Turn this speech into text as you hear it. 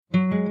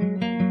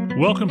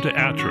Welcome to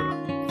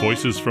ATTRA,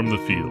 Voices from the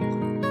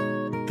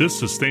Field. This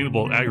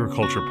Sustainable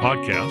Agriculture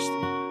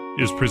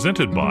podcast is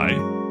presented by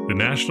the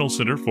National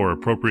Center for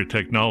Appropriate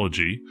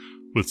Technology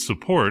with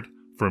support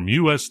from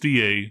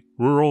USDA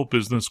Rural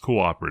Business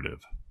Cooperative.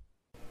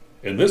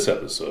 In this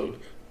episode,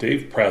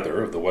 Dave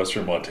Prather of the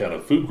Western Montana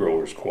Food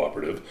Growers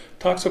Cooperative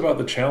talks about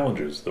the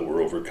challenges that were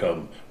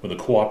overcome when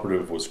the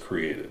cooperative was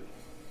created.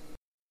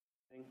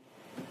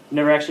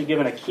 Never actually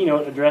given a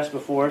keynote address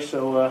before,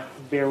 so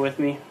bear with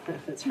me.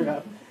 That's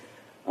rough.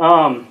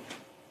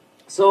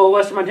 So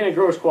Western Montana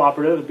Growers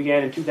Cooperative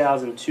began in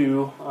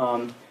 2002.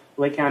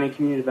 Lake County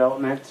Community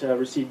Development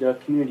received a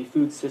Community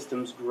Food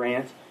Systems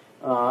grant,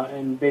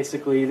 and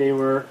basically they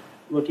were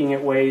looking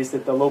at ways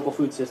that the local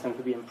food system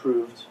could be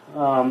improved.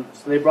 So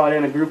they brought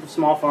in a group of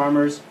small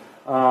farmers,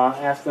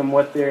 asked them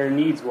what their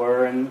needs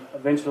were, and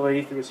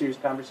eventually, through a series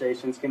of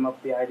conversations, came up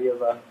with the idea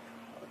of a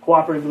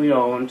cooperatively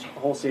owned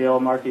wholesale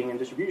marketing and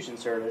distribution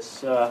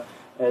service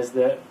as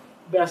the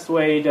best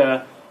way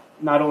to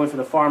not only for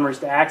the farmers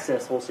to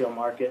access wholesale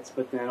markets,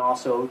 but then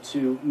also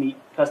to meet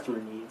customer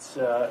needs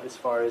as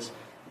far as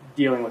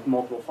dealing with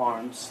multiple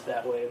farms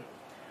that way.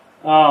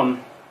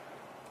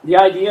 The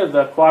idea of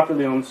the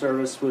cooperatively owned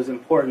service was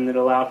important. It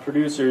allowed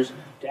producers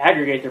to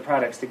aggregate their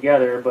products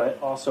together,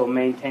 but also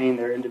maintain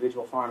their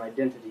individual farm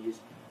identities.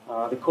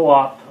 The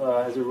co-op,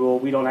 as a rule,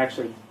 we don't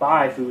actually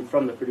buy food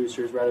from the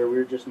producers. Rather,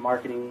 we're just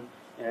marketing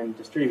and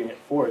distributing it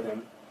for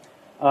them.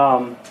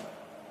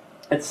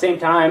 At the same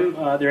time,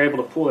 they're able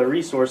to pool their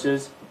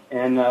resources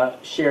and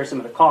share some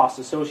of the costs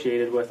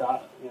associated with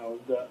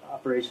the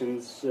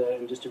operations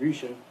and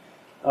distribution.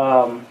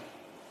 For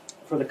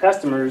the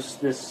customers,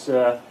 this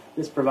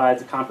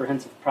provides a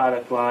comprehensive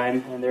product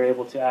line, and they're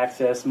able to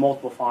access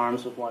multiple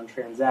farms with one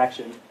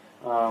transaction.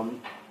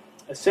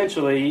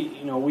 Essentially,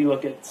 we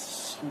look at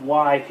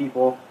why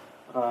people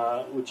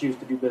would choose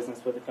to do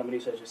business with a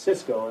company such as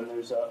Sysco, and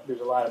there's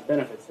a lot of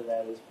benefits to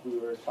that, as we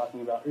were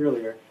talking about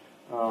earlier.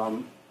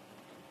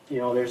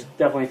 There's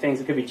definitely things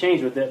that could be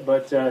changed with it,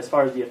 but as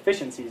far as the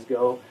efficiencies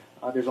go,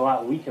 there's a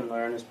lot we can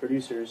learn as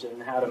producers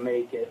and how to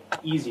make it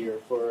easier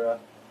for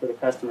the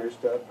customers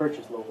to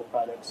purchase local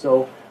products.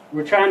 So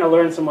we're trying to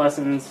learn some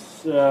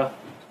lessons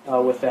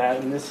with that,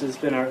 and this is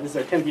our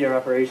 10th year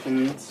of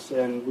operations,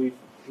 and we've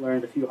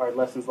learned a few hard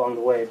lessons along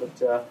the way,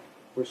 but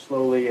we're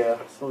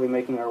slowly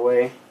making our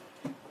way.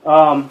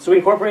 So we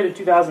incorporated in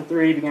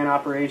 2003, began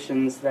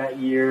operations that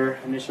year.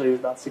 Initially it was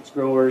about 6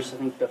 growers. I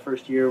think the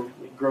first year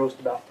we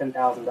grossed about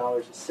 $10,000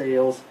 of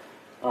sales.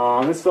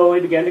 And slowly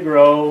began to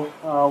grow.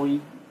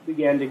 We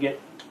began to get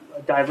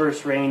a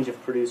diverse range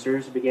of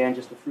producers. It began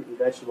just with fruit and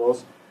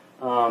vegetables.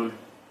 And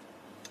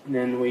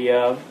then we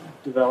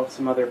developed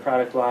some other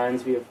product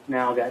lines. We have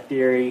now got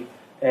dairy,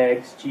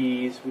 eggs,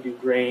 cheese. We do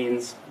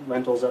grains,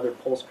 lentils, other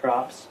pulse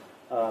crops,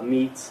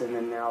 meats, and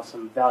then now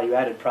some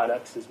value-added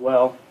products as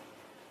well.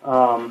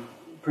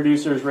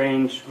 Producers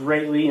range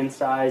greatly in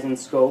size and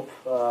scope.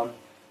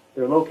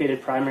 They're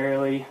located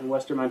primarily in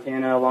western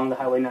Montana along the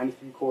Highway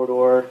 93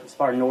 corridor. As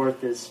far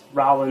north as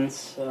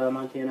Rollins,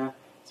 Montana.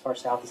 As far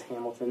south as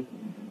Hamilton.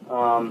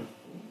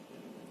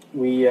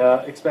 We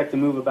expect to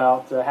move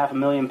about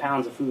 500,000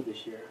 pounds of food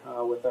this year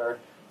with our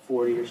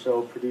 40 or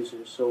so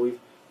producers. So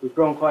we've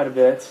grown quite a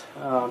bit,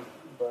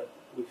 but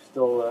we're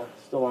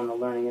still on the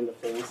learning end of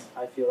things,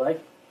 I feel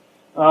like.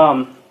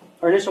 Our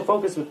initial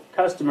focus with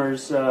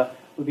customers,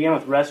 we began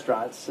with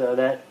restaurants.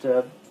 That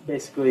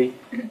basically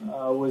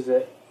was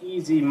an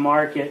easy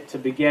market to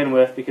begin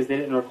with because they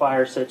didn't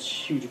require such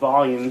huge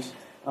volumes,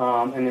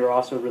 and they were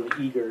also really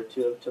eager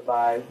to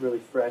buy really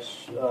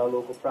fresh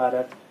local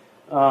product.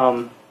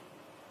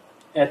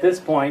 At this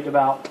point,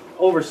 about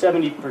over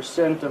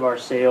 70% of our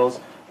sales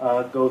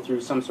go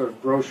through some sort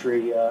of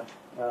grocery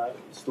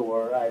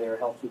store, either a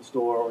health food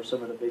store or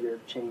some of the bigger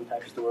chain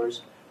type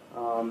stores.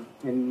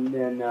 And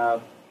then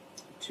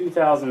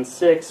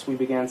 2006, we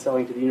began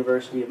selling to the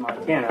University of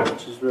Montana,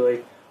 which is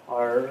really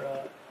where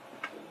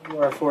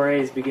our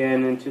forays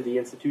began into the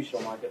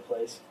institutional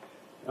marketplace.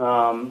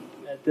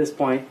 At this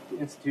point,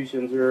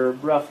 institutions are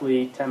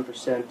roughly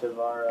 10% of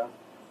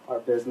our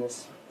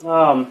business.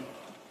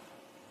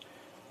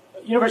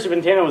 University of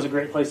Montana was a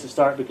great place to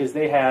start because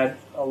they had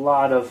a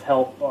lot of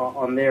help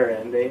on their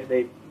end.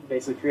 They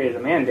basically created a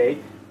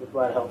mandate with a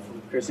lot of help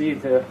from Chrissy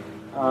to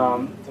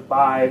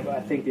buy.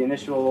 I think the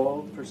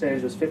initial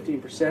percentage was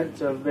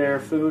 15% of their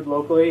food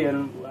locally,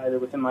 and either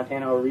within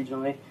Montana or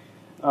regionally.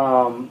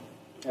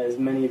 As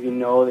many of you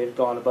know, they've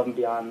gone above and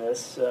beyond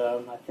this.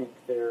 I think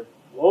they're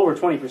over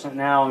 20%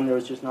 now, and there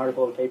was just an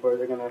article in the paper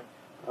they're going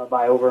to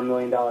buy over $1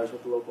 million worth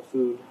of local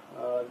food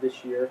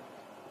this year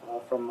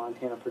from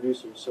Montana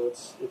producers. So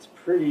it's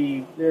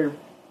pretty. They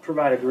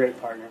provide a great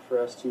partner for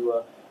us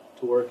to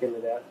work into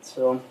that.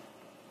 So.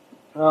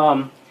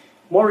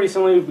 More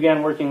recently, we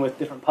began working with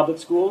different public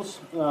schools.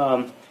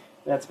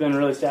 That's been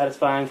really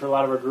satisfying for a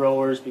lot of our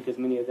growers because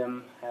many of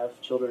them have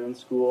children in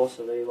school,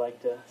 so they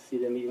like to see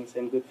them eating the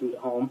same good food at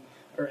home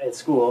or at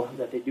school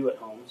that they do at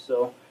home.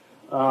 So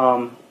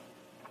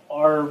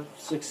our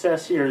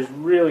success here is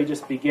really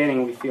just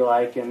beginning, we feel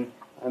like, and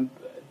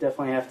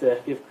definitely have to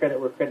give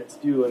credit where credit's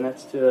due, and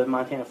that's to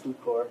Montana Food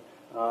Corps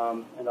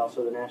and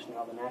also the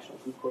National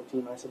Food Corps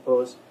team, I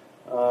suppose.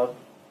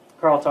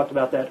 Carl talked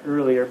about that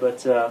earlier, but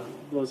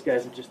those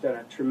guys have just done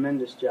a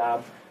tremendous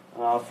job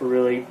for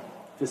really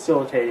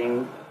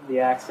facilitating the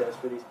access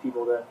for these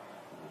people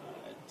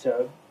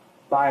to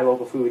buy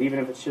local food, even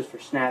if it's just for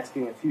snacks,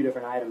 getting a few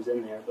different items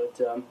in there.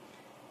 But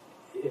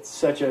it's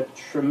such a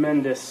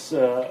tremendous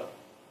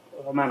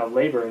amount of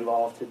labor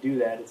involved to do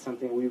that. It's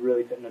something we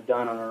really couldn't have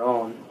done on our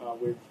own.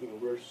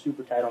 We're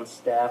super tight on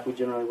staff. We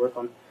generally work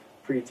on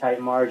pretty tight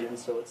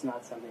margins, so it's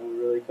not something we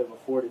really could have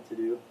afforded to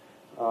do.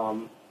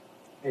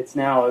 It's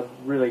now a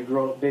really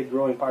big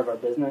growing part of our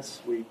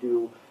business. We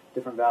do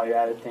different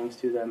value-added things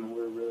to them, and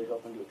we're really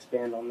hoping to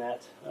expand on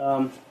that.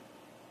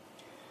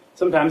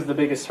 Sometimes the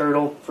biggest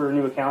hurdle for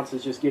new accounts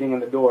is just getting in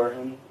the door,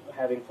 and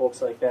having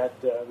folks like that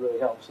really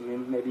helps. I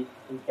mean, maybe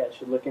MCAT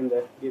should look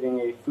into getting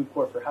a food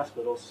court for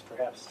hospitals,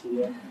 perhaps,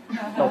 to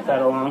help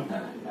that along.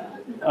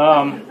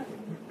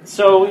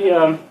 So we,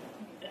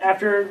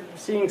 after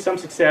seeing some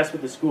success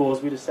with the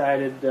schools, we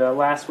decided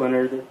last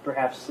winter that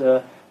perhaps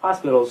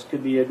hospitals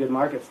could be a good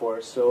market for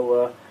us.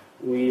 So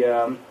we,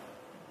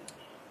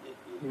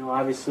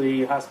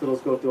 obviously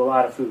hospitals go through a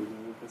lot of food.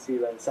 And you can see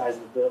by the size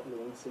of the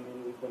buildings. I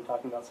mean, we've been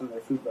talking about some of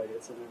their food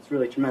budgets, and it's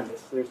really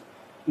tremendous. There's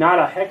not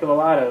a heck of a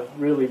lot of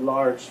really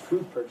large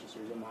food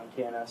purchasers in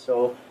Montana.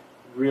 So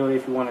really,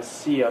 if we want to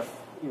see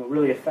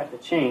really affect a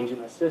change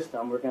in the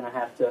system, we're going to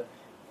have to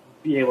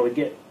be able to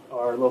get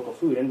our local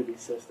food into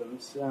these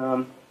systems.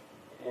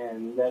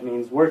 And that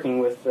means working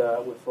with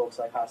folks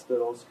like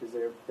hospitals, because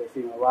they're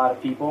feeding a lot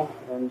of people,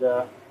 and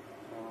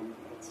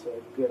it's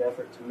a good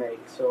effort to make.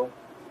 So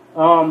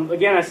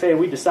again, I say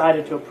we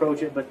decided to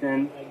approach it, but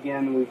then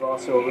again, we've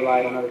also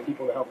relied on other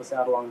people to help us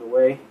out along the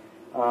way.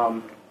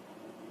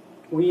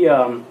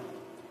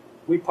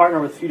 We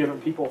partner with a few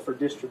different people for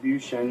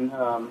distribution.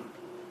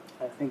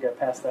 I think I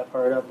passed that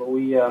part up, but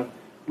we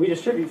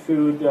distribute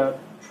food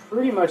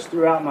pretty much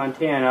throughout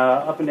Montana,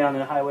 up and down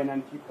the Highway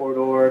 93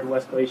 corridor,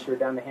 West Glacier,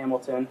 down to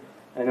Hamilton,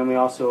 and then we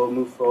also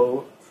move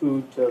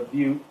food to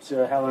Butte,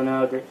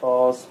 Helena, Great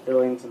Falls,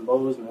 Billings, and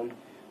Bozeman.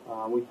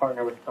 We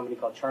partner with a company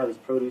called Charlie's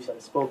Produce out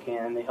of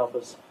Spokane. They help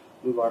us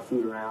move our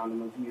food around,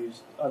 and we've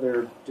used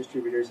other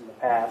distributors in the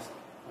past.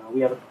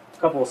 We have a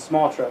couple of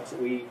small trucks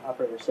that we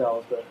operate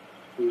ourselves, but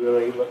we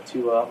really look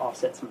to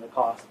offset some of the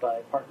costs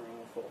by partnering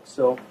with folks.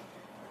 So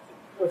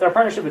with our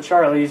partnership with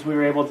Charlie's, we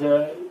were able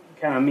to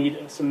kind of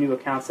meet some new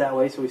accounts that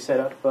way. So we set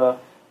up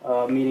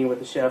a meeting with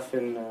the chef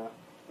in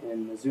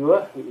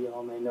Missoula, who you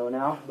all may know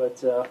now.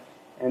 But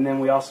and then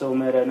we also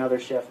met another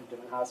chef at a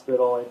different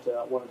hospital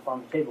at one of the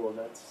farm to table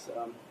events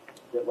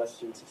that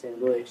Western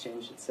Sustainability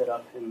Exchange had set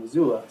up in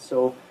Missoula.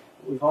 So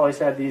we've always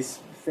had these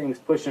things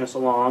pushing us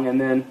along.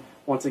 And then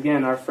once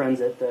again, our friends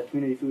at the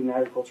Community Food and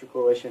Agriculture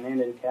Coalition and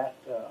NCAT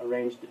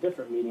arranged a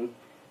different meeting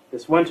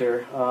this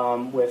winter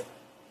with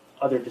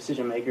other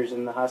decision makers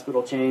in the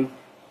hospital chain.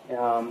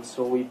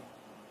 So we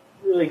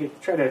really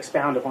try to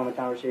expound upon the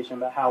conversation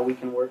about how we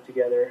can work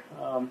together,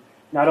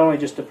 not only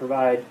just to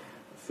provide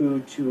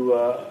food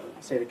to,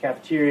 say, the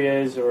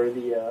cafeterias or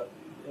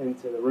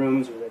into the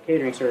rooms or the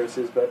catering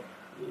services, but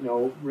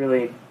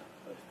really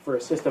for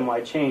a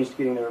system-wide change to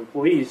getting their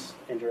employees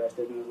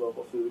interested in the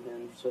local food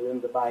and so them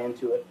to buy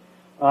into it.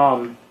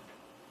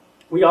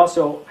 We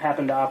also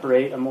happen to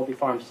operate a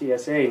multi-farm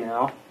CSA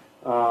now,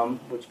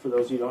 which for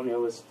those of you who don't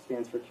know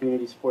stands for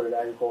Community Supported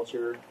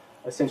Agriculture.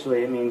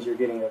 Essentially, it means you're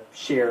getting a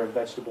share of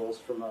vegetables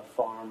from a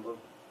farm or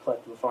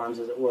collective of farms,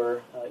 as it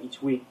were,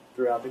 each week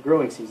throughout the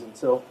growing season.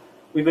 So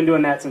we've been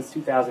doing that since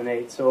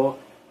 2008. So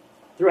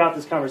throughout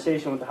this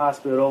conversation with the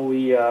hospital,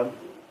 we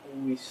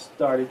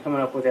started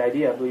coming up with the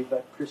idea. I believe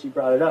that Chrissy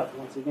brought it up.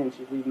 Once again,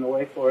 she's leading the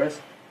way for us.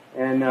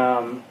 And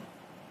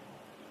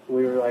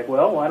we were like,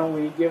 well, why don't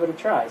we give it a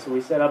try? So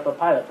we set up a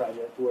pilot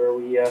project where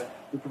we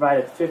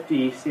provided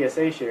 50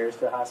 CSA shares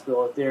to the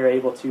hospital that they're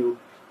able to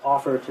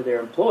offer to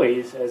their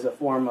employees as a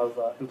form of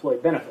employee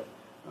benefit.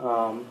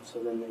 So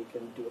then they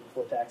can do it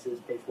before taxes,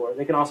 pay for it.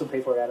 They can also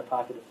pay for it out of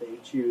pocket if they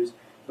choose,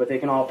 but they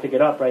can all pick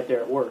it up right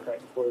there at work, right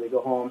before they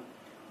go home.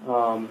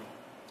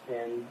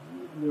 And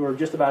we were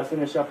just about to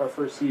finish up our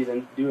first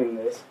season doing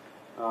this.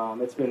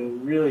 It's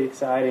been really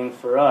exciting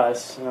for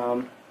us.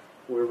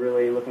 We're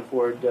really looking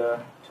forward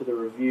to the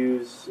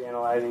reviews,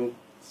 analyzing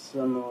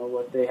some of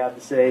what they have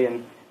to say,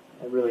 and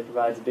it really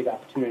provides a big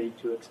opportunity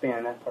to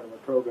expand that part of our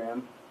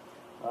program.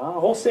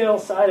 Wholesale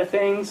side of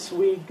things,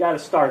 we got to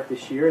start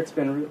this year. It's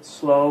been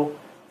slow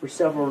for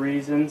several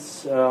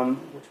reasons,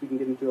 which we can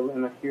get into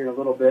here in a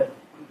little bit.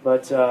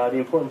 But the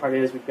important part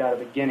is we've got a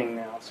beginning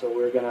now. So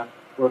we're going to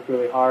work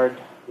really hard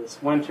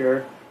this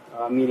winter,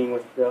 meeting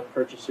with the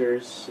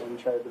purchasers and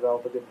try to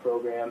develop a good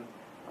program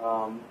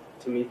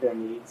to meet their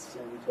needs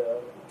and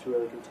to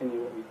really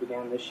continue what we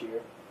began this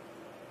year.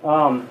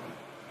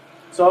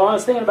 So I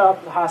was thinking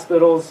about the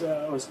hospitals.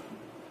 I was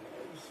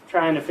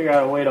trying to figure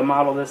out a way to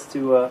model this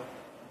to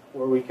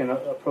where we can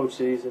approach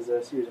these as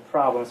a series of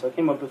problems. So I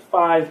came up with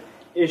 5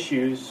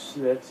 issues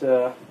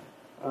that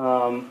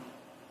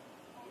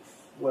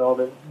well,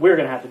 that we're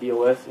going to have to deal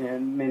with,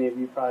 and many of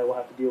you probably will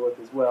have to deal with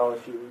as well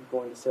if you're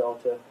going to sell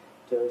to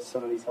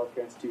some of these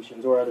healthcare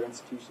institutions or other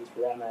institutions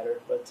for that matter.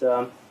 But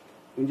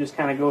we can just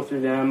kind of go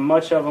through them.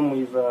 Much of them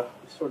we've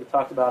sort of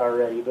talked about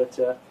already.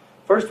 But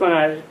first one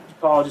I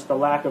call just the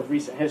lack of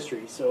recent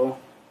history. So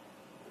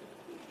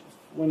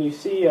when you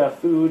see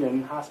food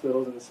and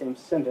hospitals in the same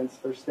sentence,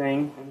 first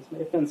thing, and this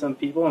may offend some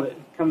people, and it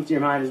comes to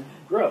your mind is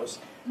gross.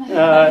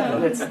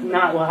 It's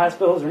not what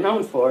hospitals are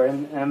known for.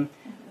 And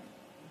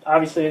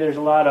obviously there's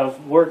a lot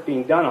of work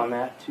being done on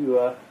that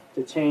to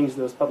change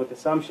those public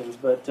assumptions.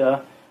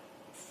 But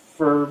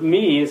for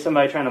me, as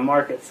somebody trying to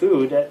market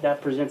food,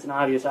 that presents an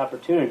obvious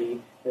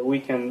opportunity that we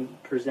can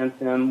present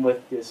them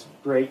with this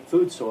great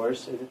food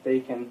source that they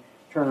can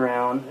turn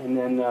around and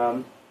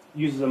then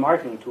use as a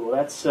marketing tool.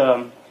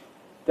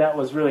 That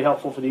was really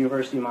helpful for the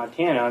University of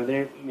Montana.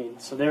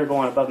 They're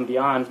going above and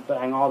beyond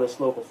buying all this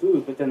local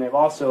food, but then they're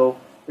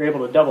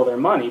able to double their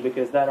money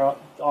because that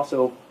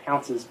also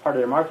counts as part of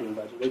their marketing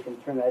budget. They can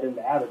turn that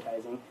into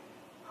advertising.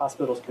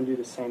 Hospitals can do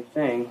the same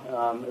thing,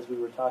 as we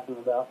were talking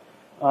about.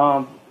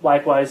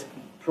 Likewise,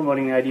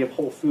 promoting the idea of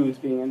whole foods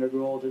being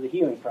integral to the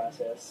healing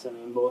process.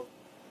 Both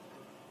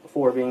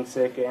before being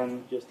sick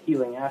and just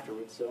healing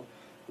afterwards. So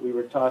we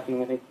were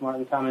talking, I think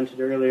Martin commented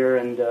earlier,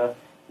 and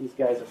these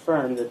guys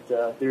affirmed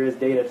that there is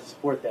data to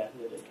support that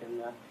it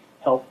can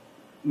help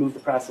move the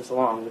process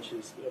along, which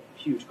is a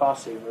huge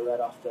cost saver right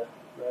off the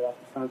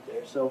front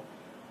there. So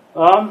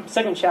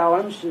second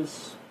challenge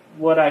is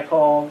what I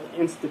call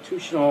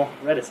institutional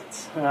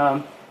reticence.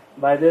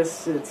 By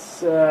this,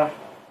 it's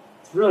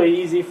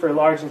really easy for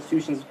large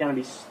institutions to kind of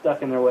be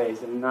stuck in their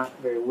ways and not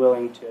very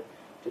willing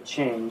to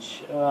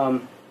change.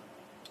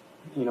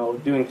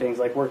 Doing things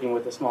like working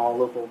with a small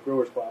local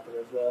growers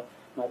cooperative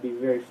might be a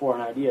very foreign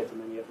idea to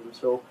many of them.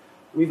 So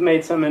we've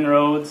made some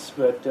inroads,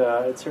 but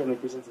it certainly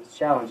presents its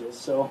challenges.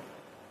 So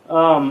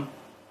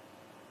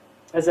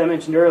as I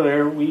mentioned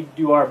earlier, we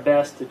do our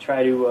best to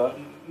try to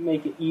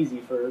make it easy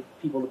for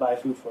people to buy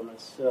food from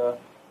us.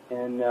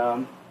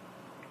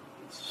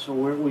 So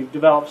we've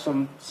developed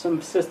some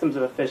systems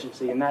of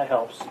efficiency, and that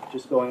helps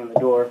just going in the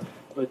door.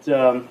 But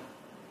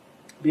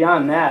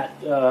beyond that,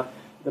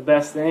 the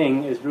best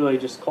thing is really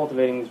just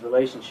cultivating these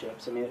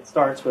relationships. It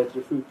starts with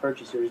your food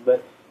purchasers,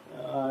 but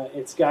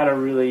it's got to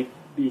really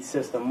be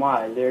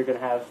system-wide. They're going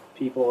to have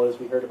people, as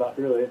we heard about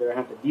earlier, they're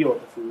going to have to deal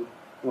with the food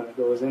when it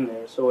goes in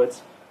there. So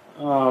it's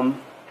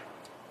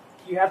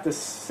you have to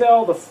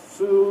sell the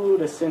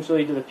food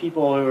essentially to the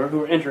people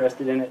who are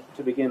interested in it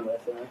to begin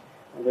with.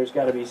 And there's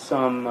got to be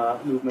some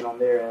movement on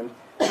their end,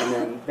 and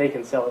then they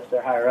can sell it to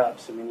their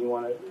higher-ups. You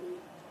want to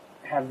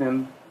have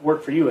them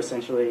work for you,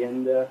 essentially,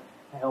 and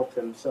help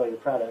them sell your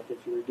product.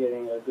 If you're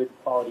getting a good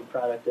quality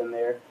product in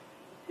there,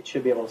 it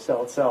should be able to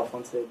sell itself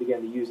once they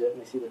begin to use it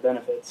and they see the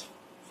benefits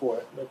for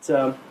it.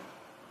 But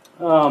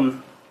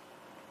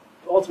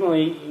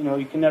ultimately,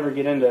 you can never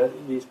get into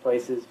these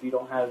places if you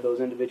don't have those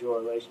individual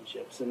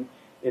relationships. And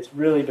it's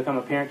really become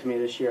apparent to me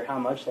this year how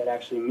much that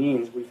actually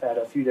means. We've had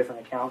a few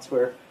different accounts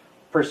where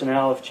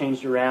personnel have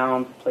changed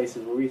around,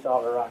 places where we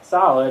thought were rock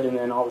solid, and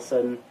then all of a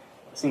sudden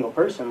a single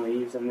person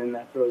leaves, and then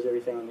that throws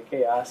everything into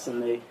chaos.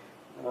 And it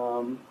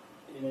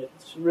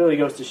really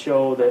goes to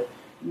show that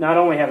not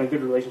only having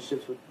good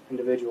relationships with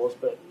individuals,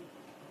 but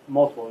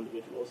multiple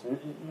individuals. And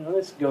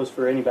this goes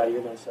for anybody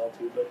you're going to sell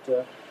to, but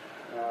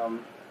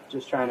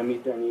just trying to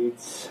meet their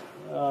needs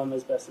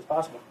as best as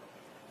possible.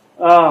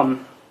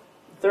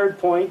 Third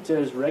point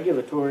is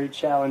regulatory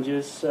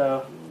challenges. We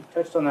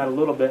touched on that a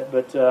little bit,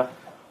 but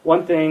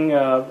one thing,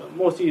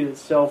 most of you that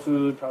sell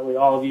food, probably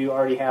all of you,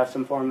 already have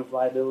some form of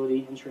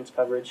liability insurance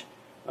coverage.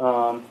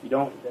 If you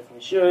don't, you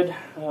definitely should.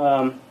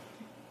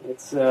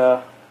 It's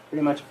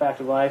pretty much a fact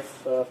of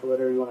life for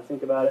whatever you want to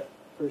think about it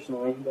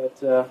personally.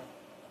 But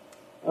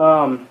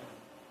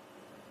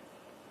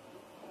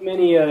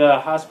many of the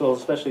hospitals,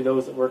 especially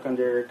those that work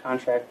under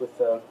contract with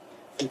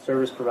food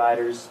service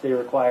providers, they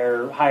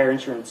require higher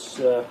insurance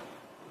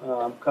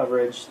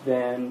coverage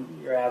than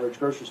your average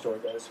grocery store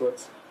does. So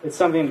it's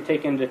something to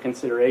take into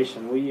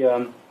consideration. We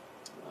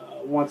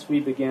once we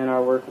began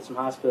our work with some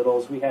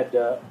hospitals, we had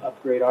to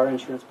upgrade our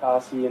insurance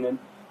policy, and it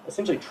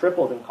essentially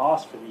tripled in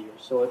cost for the year.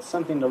 So it's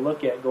something to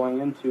look at going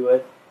into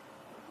it.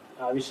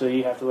 Obviously,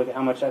 you have to look at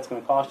how much that's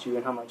going to cost you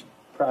and how much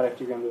product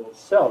you're going to be able to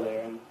sell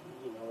there. And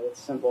it's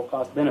simple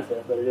cost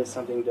benefit, but it is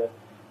something to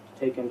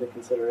take into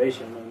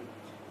consideration. And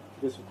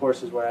this, of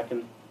course, is where I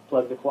can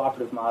plug the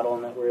cooperative model,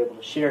 and that we're able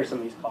to share some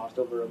of these costs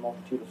over a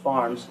multitude of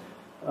farms.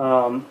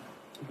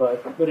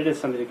 But it is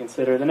something to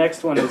consider. The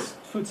next one is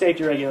food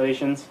safety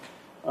regulations.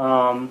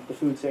 The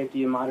Food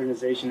Safety and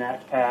Modernization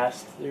Act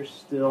passed. They're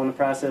still in the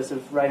process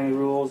of writing the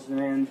rules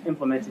and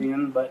implementing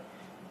them, but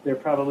there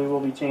probably will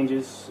be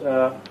changes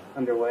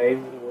underway.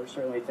 We're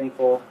certainly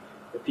thankful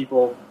that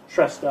people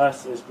trust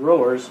us as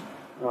growers,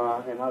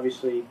 and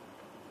obviously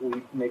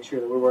we make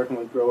sure that we're working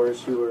with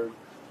growers who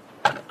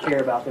care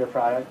about their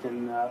product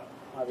and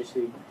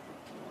obviously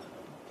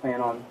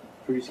plan on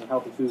producing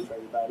healthy food for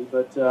everybody.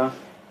 But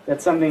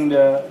that's something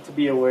to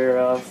be aware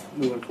of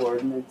moving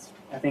forward, and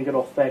I think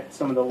it'll affect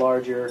some of the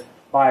larger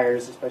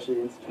buyers,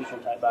 especially institutional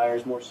type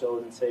buyers, more so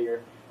than say your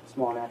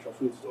small natural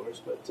food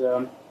stores.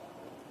 But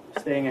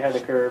staying ahead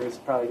of the curve is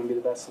probably going to be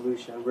the best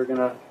solution. We're going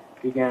to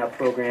begin a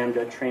program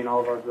to train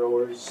all of our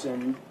growers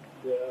and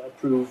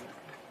approve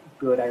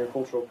good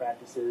agricultural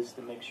practices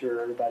to make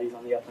sure everybody's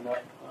on the up and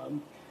up,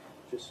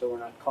 just so we're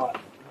not caught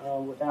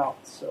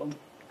without. So,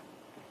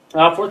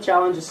 fourth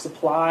challenge is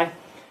supply.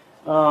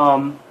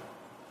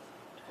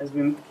 As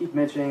we keep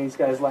mentioning, these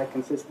guys like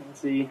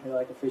consistency, they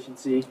like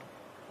efficiency.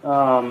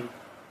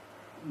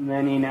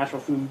 Many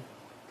natural food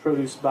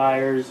produce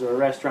buyers or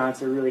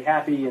restaurants are really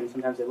happy, and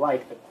sometimes they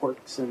like the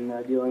quirks in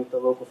dealing with the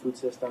local food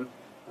system.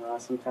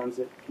 Sometimes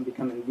it can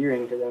become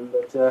endearing to them,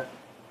 but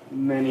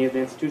many of the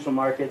institutional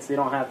markets, they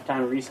don't have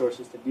time or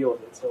resources to deal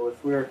with it. So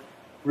if we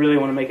really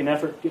want to make an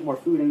effort to get more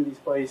food into these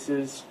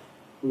places,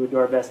 we would do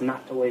our best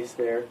not to waste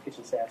their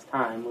kitchen staff's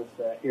time with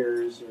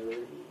errors or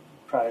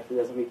product that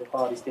doesn't meet the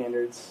quality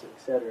standards,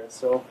 etc.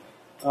 So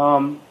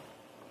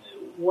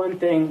one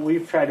thing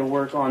we've tried to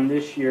work on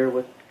this year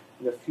with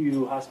the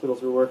few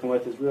hospitals we're working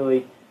with is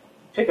really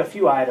pick a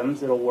few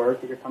items that'll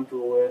work, that you're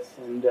comfortable with,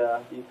 and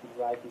that you can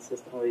provide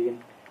consistently.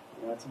 And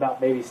it's about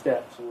baby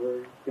steps, and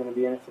we're going to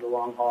be in it for the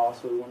long haul,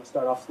 so we want to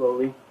start off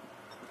slowly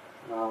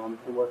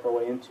and work our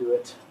way into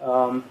it.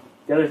 The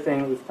other thing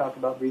that we've talked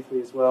about briefly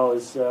as well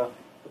is the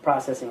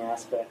processing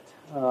aspect.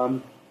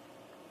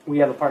 We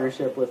have a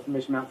partnership with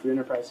Mission Mountain Food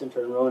Enterprise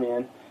Center in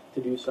Ronan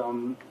to do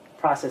some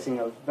processing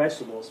of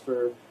vegetables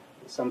for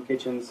some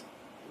kitchens.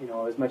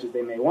 As much as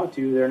they may want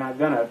to, they're not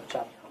going to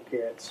chop their own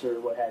carrots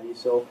or what have you.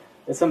 So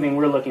that's something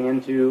we're looking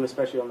into,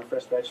 especially on the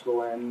fresh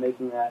vegetable end,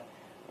 making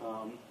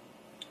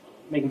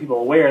people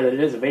aware that it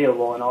is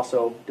available, and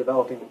also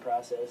developing the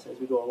process as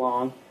we go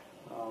along,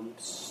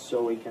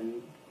 so we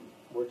can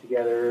work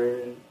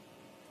together and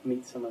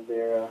meet some of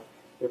their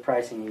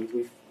pricing needs.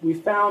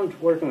 We've found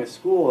working with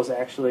schools,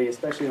 actually,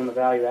 especially on the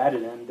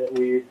value-added end, that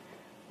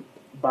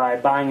by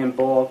buying in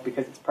bulk,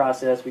 because it's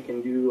processed, we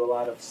can do a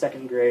lot of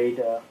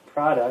second-grade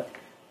product.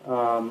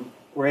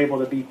 We're able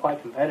to be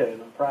quite competitive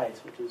in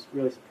price, which is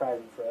really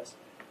surprising for us.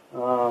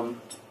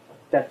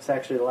 That's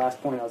actually the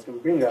last point I was going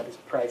to bring up, is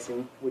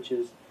pricing, which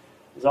has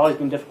always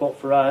been difficult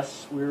for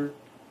us. We're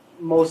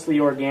mostly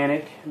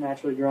organic,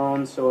 naturally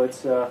grown, so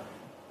it's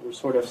we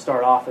sort of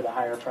start off at a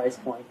higher price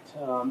point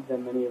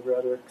than many of our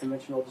other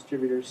conventional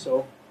distributors.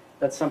 So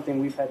that's something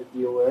we've had to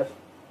deal with.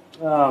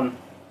 The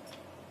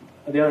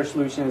other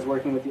solution is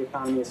working with the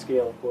economy of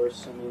scale, of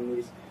course. I mean,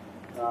 these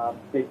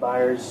big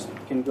buyers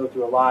can go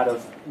through a lot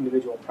of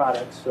individual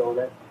products, so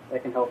that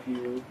can help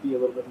you be a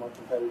little bit more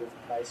competitive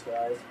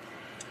price-wise.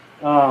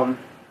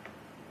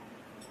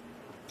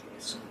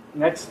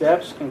 Next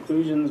steps,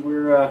 conclusions.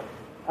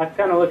 I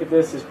kind of look at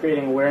this as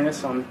creating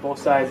awareness on both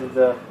sides of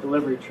the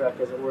delivery truck,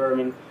 as it were. I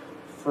mean,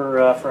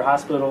 for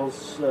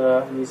hospitals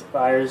and these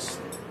buyers,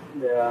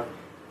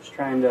 just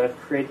trying to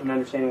create an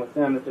understanding with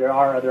them that there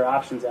are other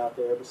options out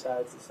there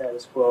besides the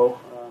status quo.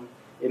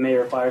 It may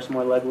require some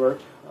more legwork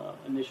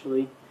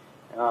initially.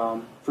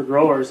 For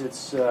growers,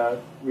 it's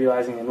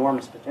realizing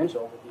enormous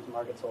potential with these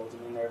market holds. I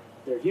mean,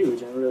 they're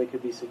huge and really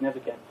could be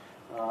significant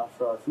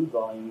for our food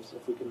volumes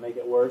if we could make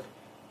it work.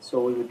 So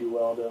we would do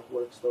well to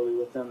work slowly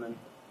with them and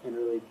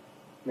really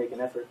make an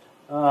effort.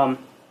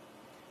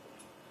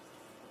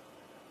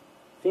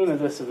 Theme of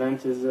this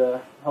event is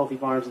healthy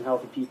farms and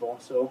healthy people.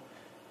 So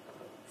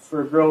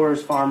for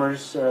growers,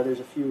 farmers, there's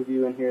a few of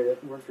you in here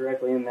that work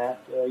directly in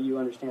that. You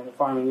understand that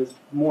farming is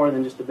more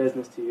than just a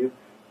business to you.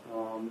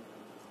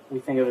 We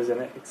think of it as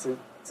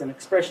it's an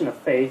expression of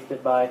faith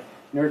that by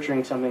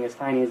nurturing something as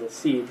tiny as a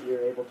seed,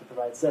 you're able to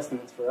provide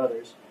sustenance for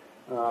others.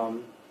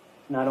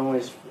 Not only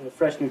is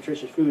fresh,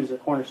 nutritious food is a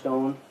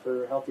cornerstone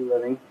for healthy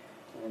living,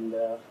 and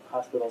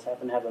hospitals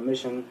happen to have a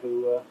mission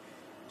to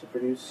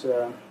produce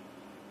or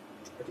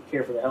to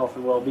care for the health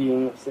and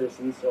well-being of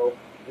citizens. So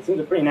it seems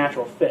a pretty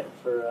natural fit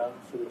for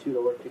the two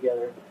to work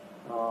together.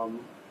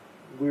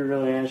 We're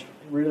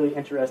really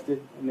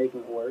interested in making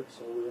it work,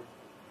 so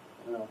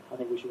I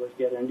think we should work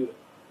together and do it.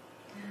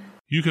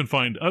 You can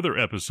find other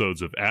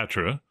episodes of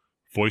ATTRA,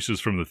 Voices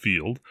from the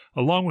Field,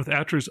 along with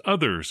ATTRA's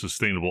other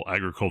sustainable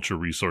agriculture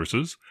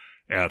resources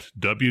at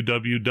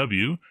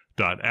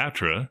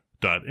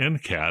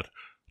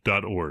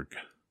www.attra.ncat.org.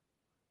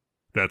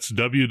 That's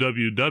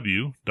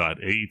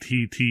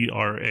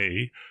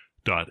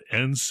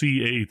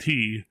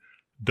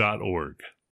www.attra.ncat.org.